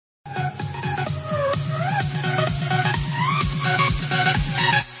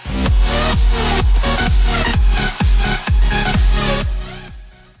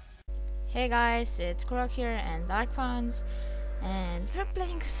Hey guys, it's SkullRock here and DarkPwns, and we're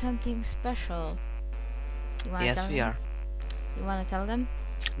playing something special. You wanna Yes, tell we them? are. You wanna tell them?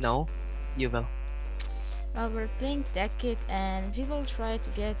 No, you will. Well, we're playing Tekkit and we will try to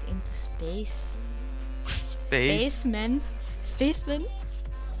get into space. Space? Spacemen? Spacemen?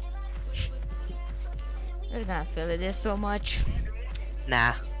 We're gonna feel this so much.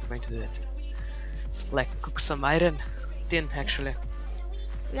 Nah, I'm going to do it. Like, cook some iron. Tin, actually.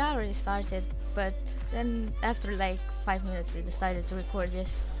 We already started, but then after like 5 minutes we decided to record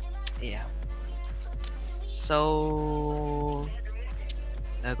this. Yeah. So...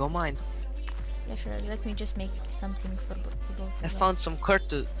 go mine. Yeah, sure, let me just make something for both I of found us. some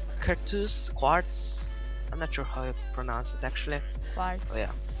quartz. I'm not sure how you pronounce it, actually. Quartz. Oh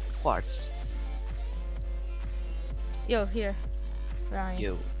yeah, quartz. Yo, here. Where are you?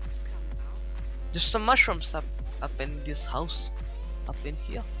 Yo. There's some mushrooms up in this house. Up in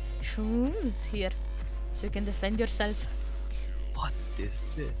here. Shrooms here, so you can defend yourself. What is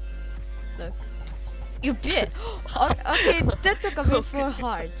this? Look, you bit. Okay, that took a bit for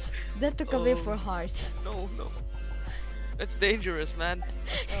hearts. That took a bit for hearts. No, no. That's dangerous, man.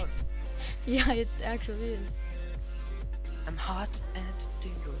 Watch out. Yeah, it actually is. I'm hot and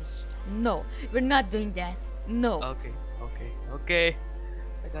dangerous. No, we're not doing that. No. Okay.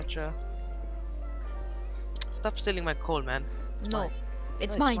 I gotcha. Stop stealing my coal, man. It's No. mine.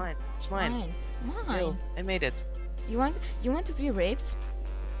 It's No, mine. It's mine. Mine. Yo, Mine. I made it. You want to be raped?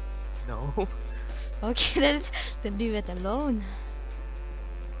 No. Okay, then leave it alone.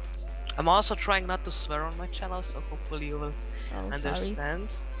 I'm also trying not to swear on my channel, so hopefully you will Oh, sorry. understand.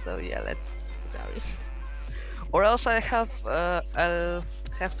 So yeah, let's. Sorry. Or else I'll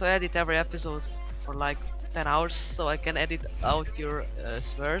have to edit every episode for like 10 hours, so I can edit out your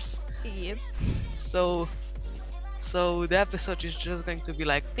swears. Yep. So the episode is just going to be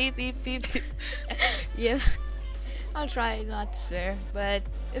like beep beep beep beep. Yep. I'll try not to swear, but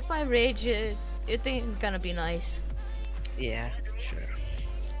if I rage, it ain't gonna be nice. Yeah, sure.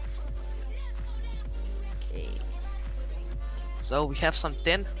 Okay. So we have some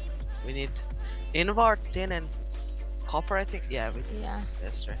tin. We need invert, tin, and copper, I think. Yeah, Yeah.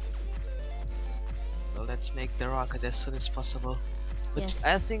 that's right. So let's make the rocket as soon as possible. But Yes.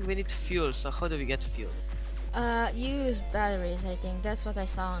 I think we need fuel. So how do we get fuel? Use batteries, I think. That's what I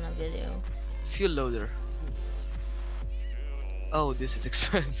saw on a video. Fuel loader. Oh, this is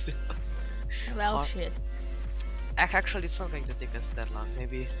expensive. Well, Or- shit. Actually, it's not going to take us that long.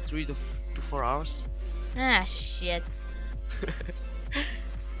 Maybe 3 to 4 hours. Ah, shit.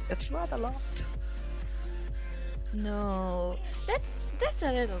 It's not a lot. No. That's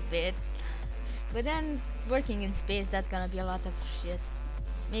a little bit. But then, working in space, that's gonna be a lot of shit.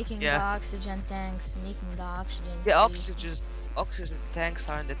 Making the Yeah. oxygen tanks, making the oxygen Yeah, trees. oxygen tanks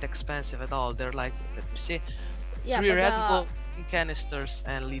aren't that expensive at all. They're like, let me see, Yeah, 3 but Red Bull canisters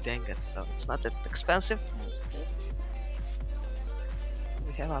and lead ingots, so it's not that expensive.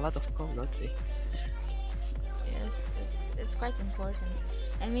 We have a lot of coal, don't we? yes, it's quite important.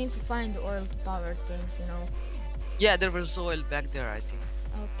 I mean to find oil to power things, you know. Yeah, there was oil back there, I think.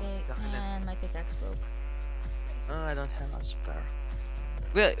 Okay, Definitely. and my pickaxe broke. I don't have a spare.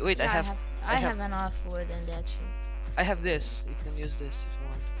 Wait, Yeah, I I have- have enough wood and that shit. I have this. You can use this if you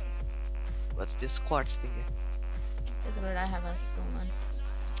want. What's this quartz thingy? It's good, I have a stone one.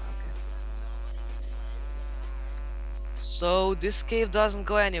 Okay. So this cave doesn't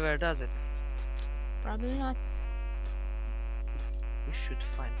go anywhere, does it? Probably not. We should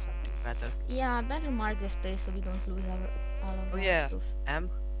find something better. Yeah, better mark this place so we don't lose all of Oh, our yeah. stuff. M?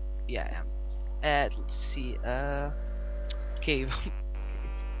 Yeah, M. Let's see. Cave.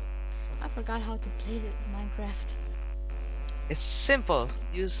 I forgot how to play Minecraft. It's simple.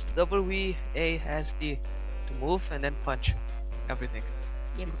 Use WASD to move and then punch everything.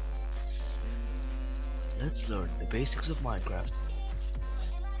 Yep. Let's learn the basics of Minecraft.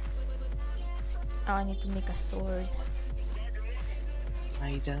 Oh, I need to make a sword.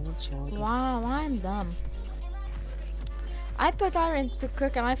 My diamond sword. Wow, I'm dumb. I put iron to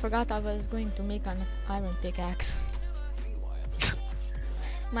cook and I forgot I was going to make an iron pickaxe.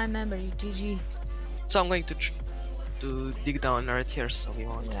 My memory, GG. So I'm going to dig down right here, so we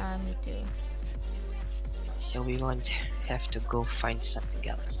won't. Yeah, me too. So we won't have to go find something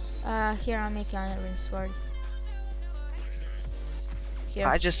else. Here I'm making an iron sword. Here.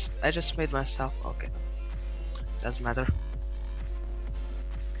 I just made myself. Okay. Doesn't matter.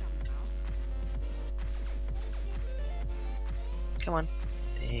 Come on.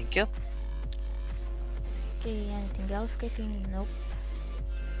 Thank you. Okay, anything else cooking? Nope.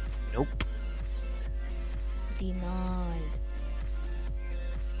 Nope. Denied.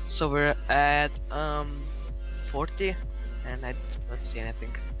 So we're at 40, and I don't see anything.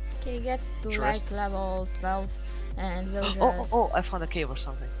 Okay, get to Interest. like level 12 and we'll just... Oh, I found a cave or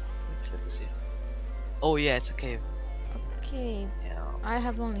something. Let me see. Oh yeah, it's a cave. Okay, Yeah. I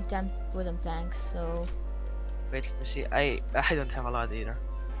have only 10 wooden planks, so... Wait, let me see. I don't have a lot either.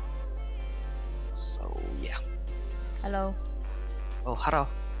 So yeah. Hello? Oh, hello.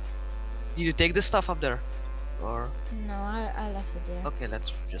 Did you take the stuff up there? Or No, I left it there. okay,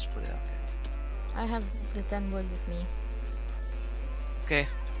 let's just put it up here. I have the 10 wood with me. Okay.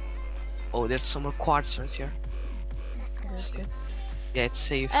 Oh, there's some more quartz right here. Good. Yeah, it's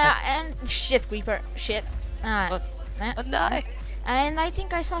safe. And shit, creeper, shit. What? Oh, no. And I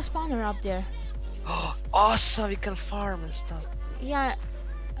think I saw a spawner up there. Oh, awesome! We can farm and stuff. Yeah.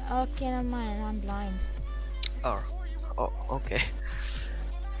 Okay, never mind. I'm blind. Oh, okay.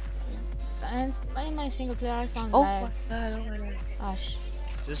 And in my single player, I found Oh like... my god! Oh my god! Gosh.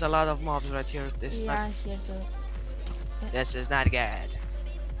 There's a lot of mobs right here. This is Yeah, not. here too. This is not good.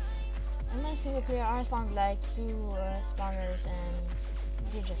 In my single player, I found like 2 spawners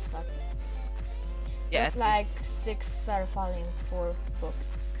and they just sucked. Yeah, Get at like least 6 fair falling for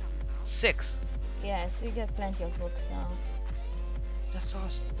books. 6. Yes, you get plenty of books now. That's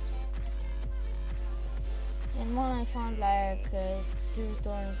awesome. In one, I found like 2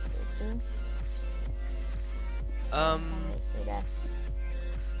 thorns. 2. See that?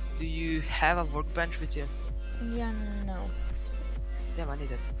 Do you have a workbench with you? Yeah, no. Damn, I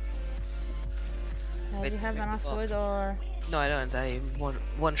need it. Do Wait, you have make enough the box. wood or? No, I don't. I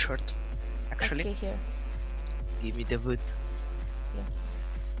one shirt. Actually, Okay, here. give me the wood. Yeah.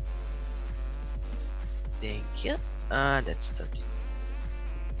 Thank you. That's 30.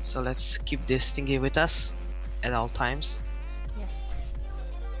 So let's keep this thingy with us at all times. Yes.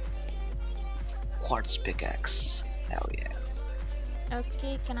 Quartz pickaxe. Hell yeah.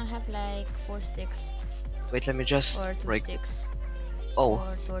 Okay, can I have like 4 sticks Wait, let me just or 2 break. sticks Oh,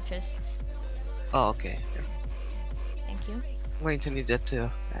 or torches? oh, okay. Here. Thank you. I'm going to need that too,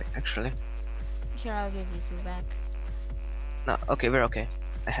 actually. Here, I'll give you 2 back. No, okay, we're okay.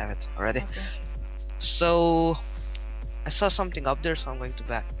 I have it already. Okay. So I saw something up there, so I'm going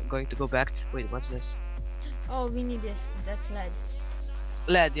to go back. Wait, what's this? Oh, we need this. That's lead.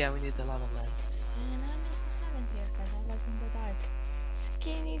 Lead, yeah, we need a lot of lead. And I missed the 7 here because I was in the dark.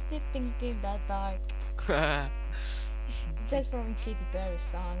 Skinny dipping in the dark. That's from Katy Perry's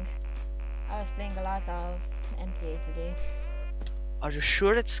song. I was playing a lot of MTA today. Are you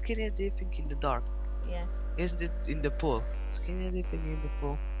sure it's skinny dipping in the dark? Yes. Isn't it in the pool? Skinny dipping in the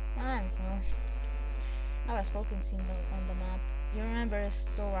pool. I don't know. I was poking symbol on the map. You remember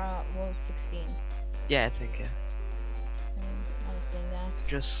Sora World 16? Yeah, I think yeah. I was playing that.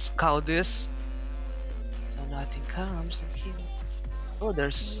 Just scout this, so nothing comes and kills. Oh,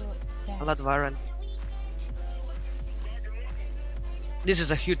 there's Yeah. a lot of iron. This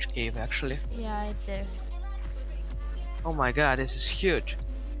is a huge cave, actually. Yeah, it is. Oh my god, this is huge.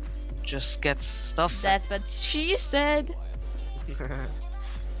 Just get stuff. That's what she said.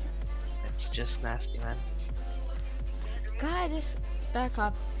 That's just nasty, man. God, this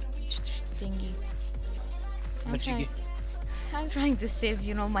backup thingy. But you I'm trying to save,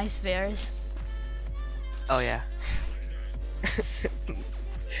 you know, my spares. Oh yeah.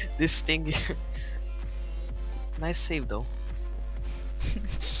 This thing. Nice save though.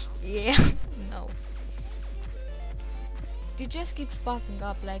 Yeah, no. It just keeps popping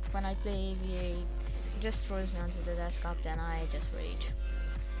up, like when I play AVA, it just throws me onto the desktop, then I just rage.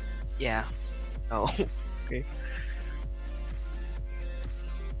 Yeah. Oh. Okay.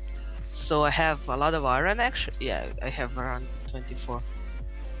 So I have a lot of iron actually. Yeah, I have around 24.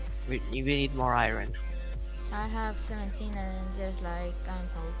 We need more iron. I have 17 and there's like, I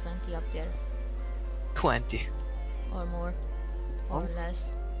don't know, 20 up there. 20. Or more. Or Oh.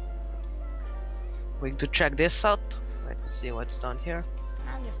 less. Going to check this out. Let's see what's down here.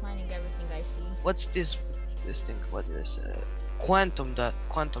 I'm just mining everything I see. What's this thing? What is this? Quantum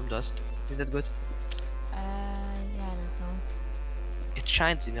dust. Is that good? Yeah, I don't know. It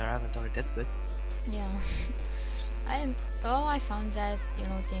shines in your inventory. That's good. Yeah. I found that, you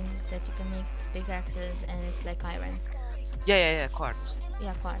know, thing that you can make pickaxes and it's like iron. Yeah. Quartz.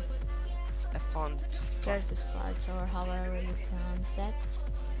 Yeah, quartz. I found. Tertus quartz or however you pronounce that.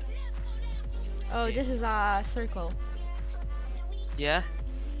 Oh, Okay. this is a circle. Yeah.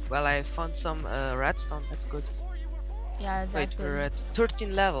 Well, I found some redstone. That's good. Yeah, that's Wait, good. we're at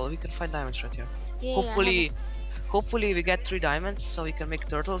 13 level. We can find diamonds right here. Yeah, Hopefully we get 3 diamonds so we can make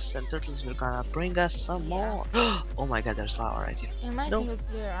turtles, and turtles will gonna bring us some Yeah. more. Oh my god, there's lava right here. in my No. single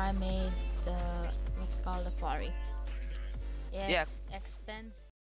player I made the what's called a quarry. Yeah, Yeah, it's expensive.